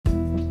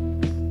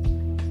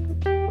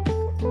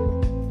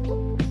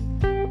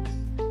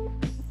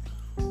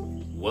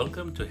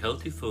Welcome to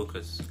Healthy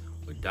Focus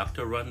with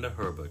Dr. Rhonda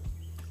Herbert.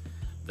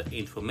 The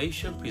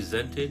information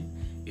presented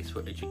is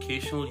for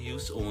educational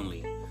use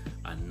only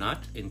and not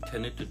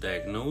intended to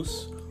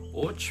diagnose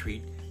or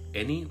treat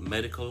any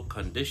medical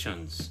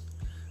conditions.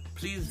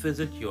 Please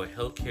visit your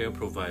healthcare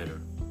provider.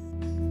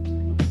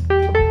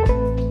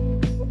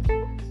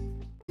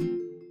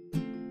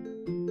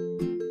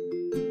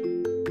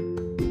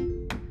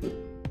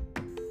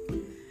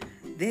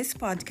 This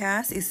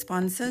podcast is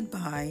sponsored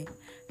by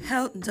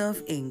Health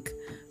Dove Inc.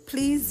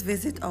 Please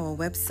visit our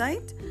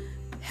website,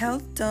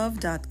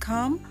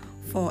 healthdove.com,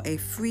 for a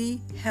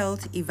free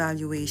health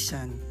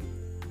evaluation.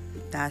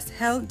 That's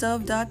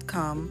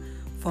healthdove.com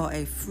for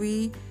a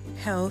free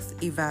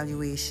health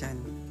evaluation.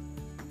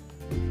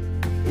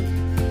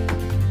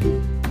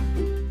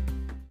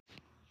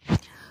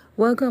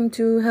 Welcome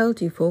to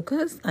Healthy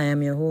Focus. I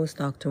am your host,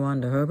 Dr.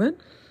 Rhonda Herbert.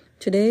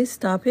 Today's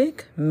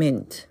topic,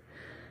 mint.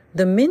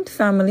 The mint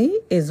family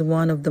is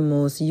one of the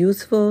most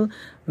useful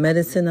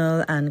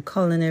medicinal and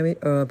culinary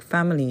herb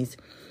families.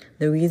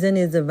 The reason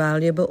is the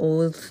valuable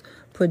oils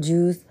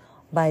produced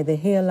by the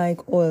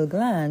hair-like oil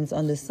glands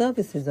on the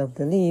surfaces of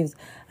the leaves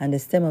and the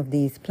stem of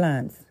these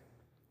plants.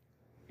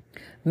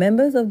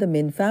 Members of the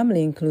mint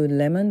family include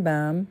lemon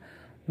balm,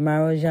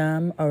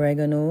 marjoram,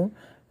 oregano,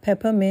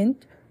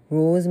 peppermint,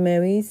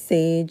 rosemary,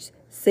 sage,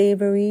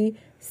 savory,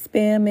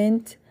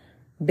 spearmint,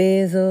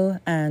 basil,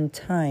 and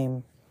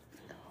thyme.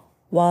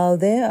 While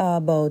there are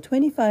about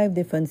 25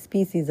 different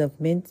species of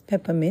mint,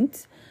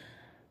 peppermint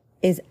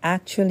is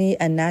actually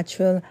a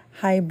natural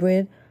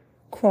hybrid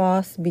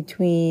cross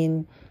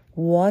between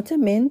water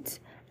mint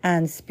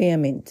and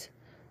spearmint.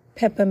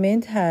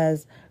 Peppermint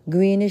has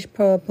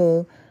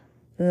greenish-purple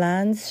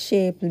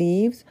lance-shaped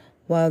leaves,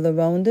 while the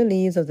rounder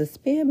leaves of the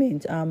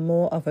spearmint are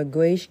more of a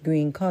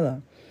grayish-green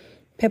color.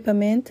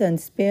 Peppermint and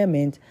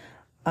spearmint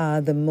are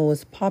the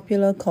most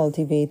popular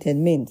cultivated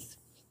mints.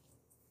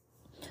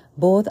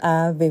 Both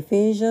are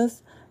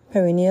vivacious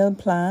perennial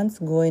plants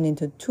growing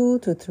into 2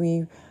 to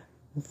 3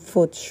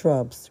 foot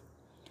shrubs.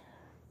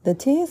 The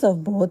taste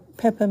of both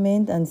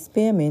peppermint and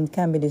spearmint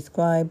can be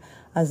described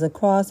as a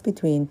cross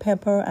between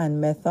pepper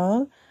and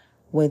menthol,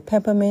 with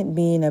peppermint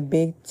being a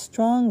bit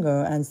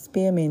stronger and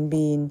spearmint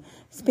being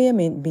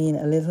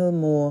a little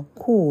more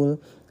cool,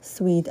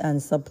 sweet,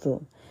 and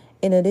subtle.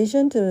 In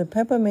addition to the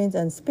peppermint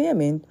and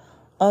spearmint,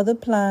 other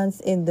plants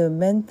in the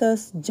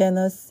Menthes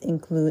genus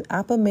include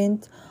apple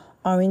mint,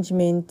 orange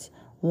mint,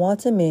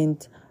 water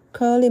mint,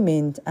 curly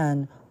mint,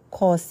 and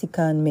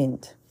Corsican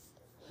mint.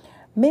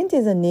 Mint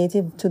is a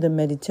native to the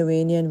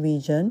Mediterranean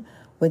region,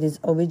 with its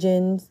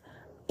origins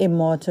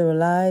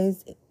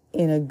immortalized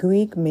in a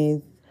Greek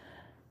myth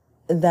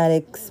that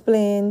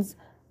explains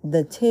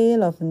the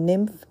tale of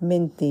nymph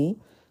Minthi,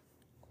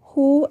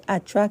 who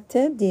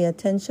attracted the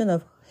attention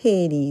of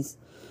Hades.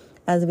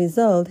 As a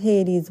result,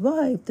 Hades'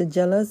 wife, the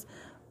jealous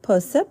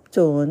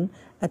Persephone,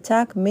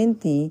 attacked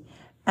Minthi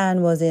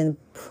and was in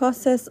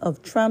process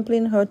of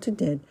trampling her to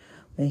death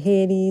when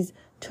Hades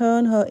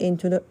turned her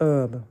into the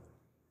herb.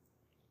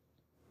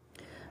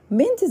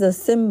 Mint is a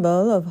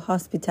symbol of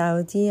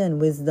hospitality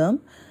and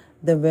wisdom.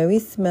 The very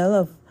smell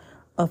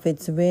of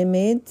its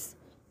remedies,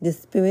 the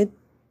spirit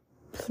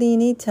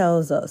Pliny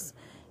tells us.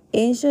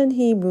 Ancient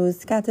Hebrews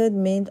scattered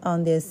mint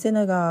on their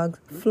synagogue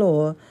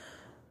floor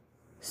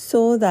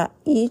so that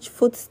each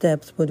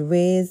footsteps would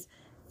raise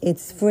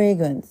its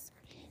fragrance.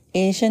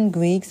 Ancient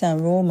Greeks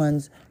and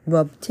Romans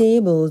rubbed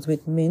tables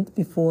with mint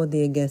before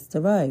their guests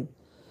arrived.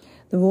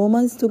 The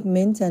Romans took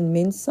mint and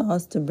mint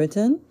sauce to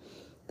Britain.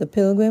 The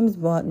Pilgrims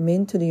brought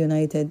mint to the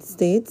United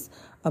States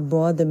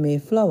aboard the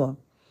Mayflower.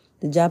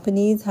 The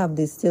Japanese have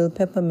distilled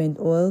peppermint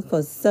oil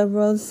for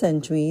several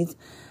centuries,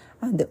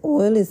 and the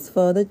oil is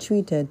further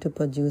treated to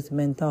produce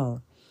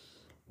menthol.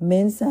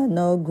 Mints are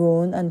now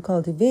grown and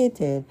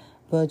cultivated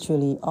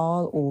virtually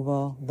all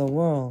over the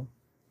world.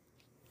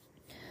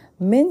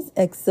 Mints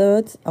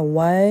exert a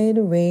wide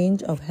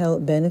range of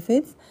health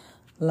benefits.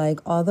 Like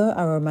other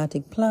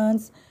aromatic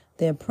plants,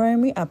 their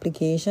primary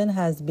application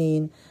has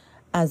been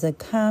as a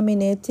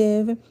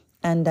carminative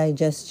and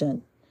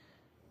digestion.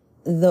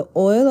 The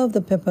oil of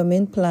the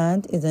peppermint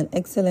plant is an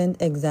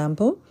excellent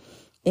example.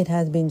 It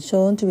has been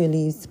shown to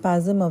relieve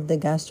spasm of the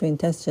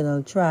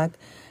gastrointestinal tract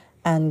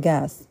and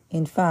gas.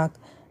 In fact,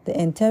 the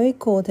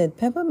enteric-coated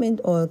peppermint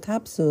oil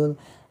capsule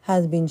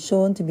has been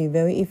shown to be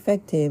very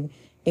effective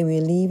in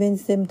relieving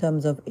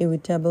symptoms of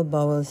irritable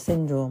bowel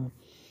syndrome.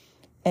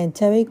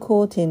 Enteric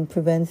coating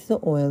prevents the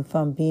oil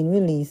from being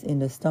released in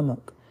the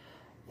stomach.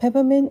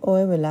 Peppermint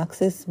oil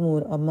relaxes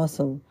smooth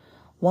muscle.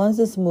 Once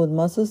the smooth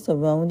muscles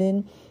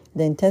surrounding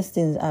the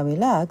intestines are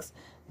relaxed,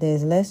 there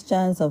is less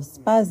chance of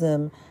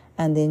spasm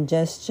and the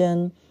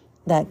ingestion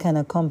that can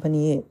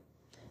accompany it.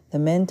 The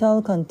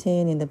menthol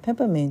contained in the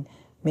peppermint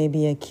may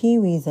be a key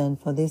reason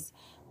for this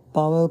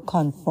bowel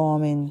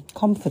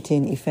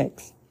comforting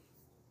effects.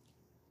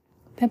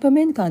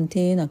 Peppermint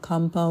contains a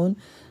compound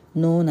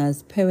known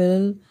as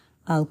peryl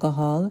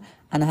alcohol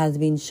and has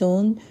been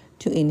shown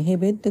to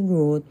inhibit the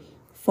growth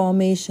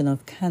formation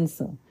of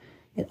cancer.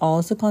 It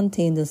also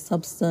contains a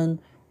substance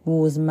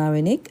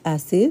rosmarinic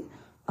acid,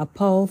 a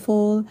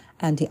powerful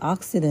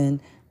antioxidant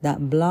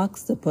that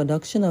blocks the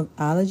production of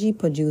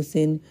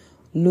allergy-producing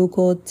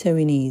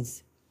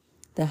leukotrienes.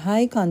 The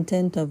high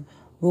content of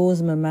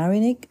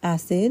rosmarinic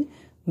acid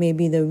may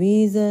be the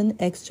reason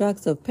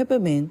extracts of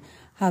peppermint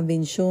have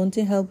been shown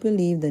to help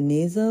relieve the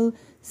nasal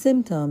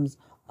symptoms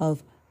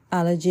of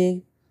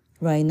allergic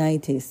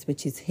rhinitis,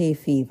 which is hay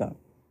fever.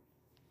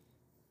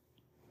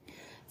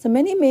 So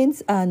many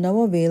mints are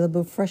now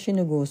available fresh in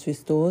the grocery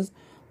stores.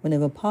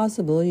 Whenever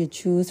possible, you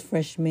choose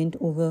fresh mint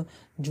over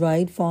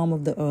dried form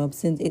of the herb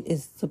since it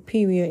is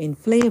superior in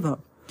flavor.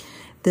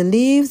 The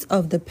leaves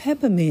of the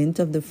peppermint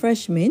of the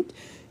fresh mint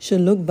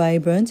should look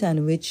vibrant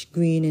and rich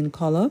green in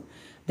color.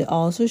 They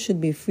also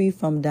should be free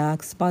from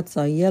dark spots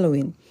or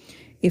yellowing.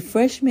 If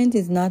fresh mint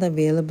is not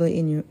available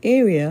in your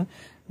area,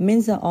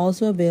 mints are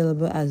also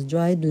available as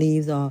dried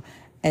leaves or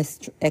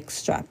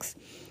extracts.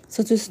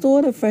 So to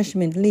store the fresh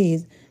mint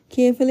leaves,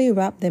 carefully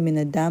wrap them in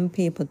a damp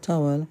paper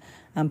towel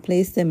and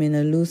place them in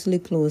a loosely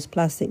closed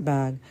plastic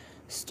bag.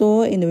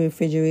 Store in the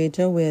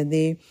refrigerator where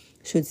they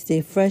should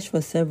stay fresh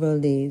for several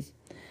days.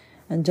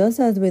 And just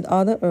as with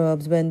other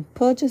herbs, when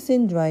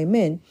purchasing dry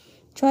mint,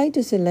 try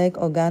to select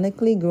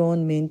organically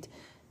grown mint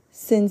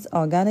since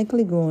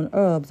organically grown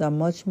herbs are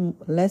much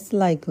less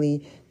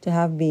likely to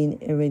have been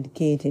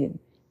eradicated.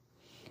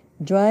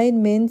 Dried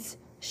mints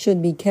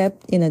should be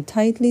kept in a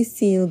tightly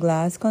sealed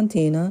glass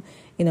container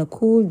in a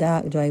cool,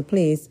 dark, dry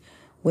place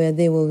where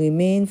they will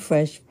remain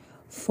fresh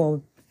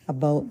for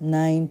about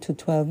 9 to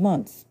 12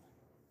 months.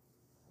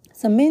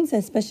 Some mints,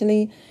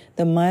 especially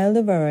the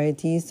milder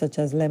varieties such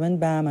as lemon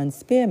balm and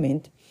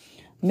spearmint,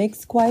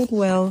 mix quite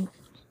well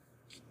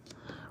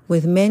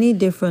with many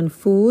different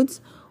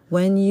foods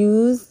when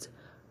used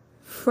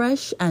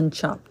fresh and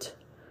chopped.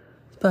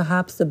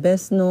 Perhaps the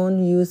best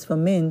known use for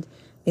mint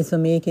is for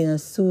making a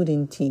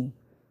soothing tea.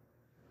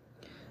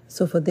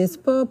 So for this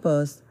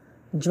purpose,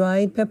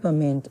 dried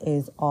peppermint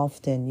is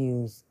often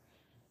used.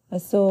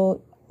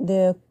 So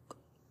there are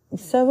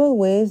several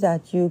ways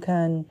that you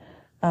can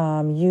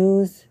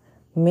use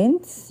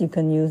mints. You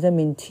can use them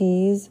in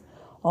teas.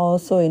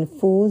 Also in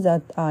foods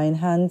that are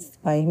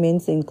enhanced by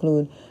mints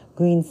include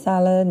green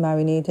salad,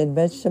 marinated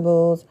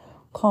vegetables,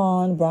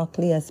 corn,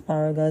 broccoli,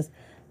 asparagus,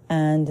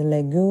 and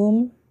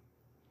legume.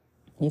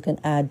 You can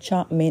add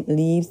chopped mint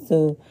leaves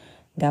to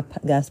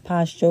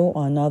gazpacho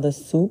or another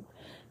soup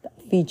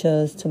that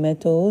features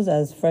tomatoes,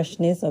 as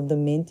freshness of the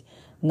mint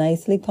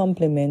nicely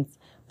complements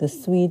the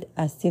sweet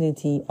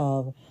acidity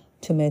of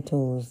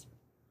tomatoes.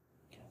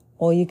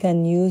 Or you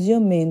can use your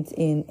mint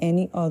in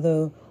any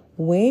other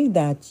way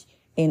that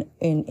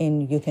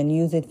you can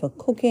use it for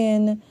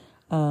cooking.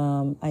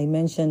 I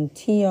mentioned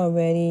tea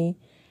already.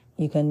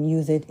 You can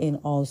use it in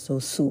also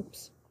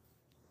soups.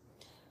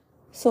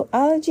 So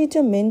allergy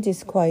to mint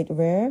is quite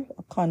rare.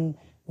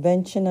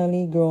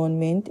 Conventionally grown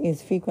mint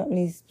is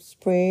frequently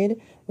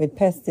sprayed with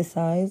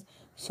pesticides,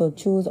 so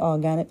choose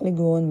organically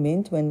grown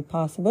mint when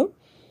possible.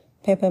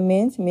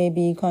 Peppermint may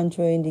be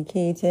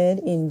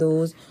contraindicated in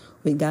those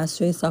with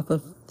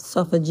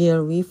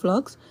gastroesophageal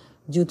reflux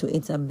due to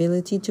its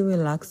ability to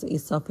relax the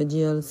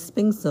esophageal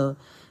sphincter,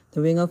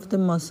 the ring of the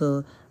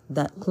muscle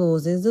that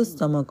closes the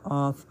stomach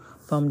off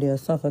from the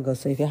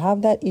esophagus. So if you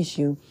have that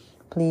issue,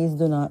 please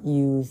do not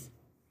use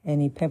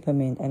any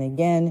peppermint. And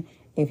again,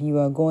 if you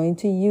are going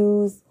to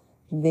use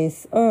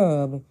this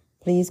herb,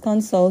 please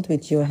consult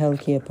with your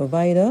healthcare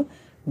provider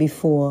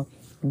before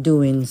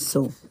doing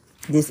so.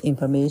 This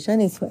information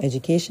is for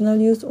educational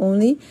use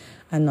only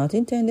and not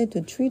intended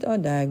to treat or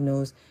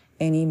diagnose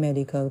any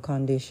medical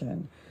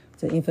condition.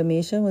 The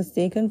information was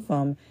taken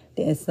from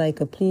the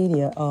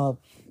Encyclopedia of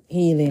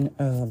Healing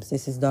Herbs.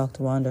 This is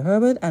Dr. Wanda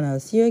Herbert, and I'll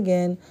see you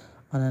again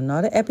on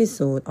another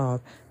episode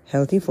of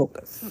Healthy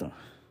Focus.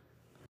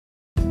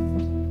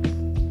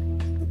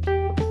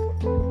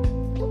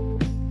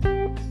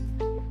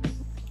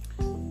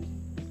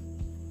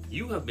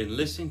 You have been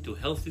listening to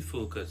Healthy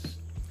Focus.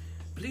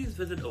 Please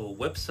visit our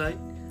website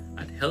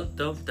at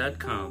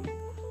healthdove.com,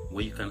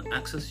 where you can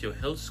access your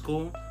health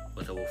score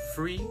with our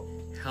free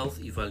health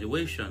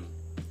evaluation.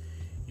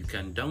 You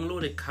can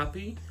download a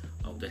copy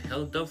of the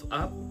Health Dove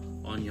app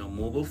on your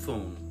mobile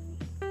phone.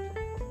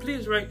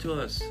 Please write to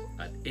us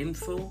at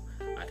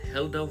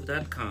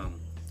info@healthdove.com.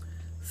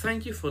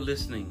 Thank you for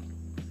listening.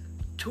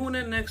 Tune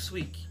in next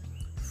week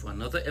for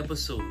another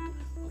episode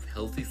of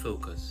Healthy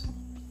Focus.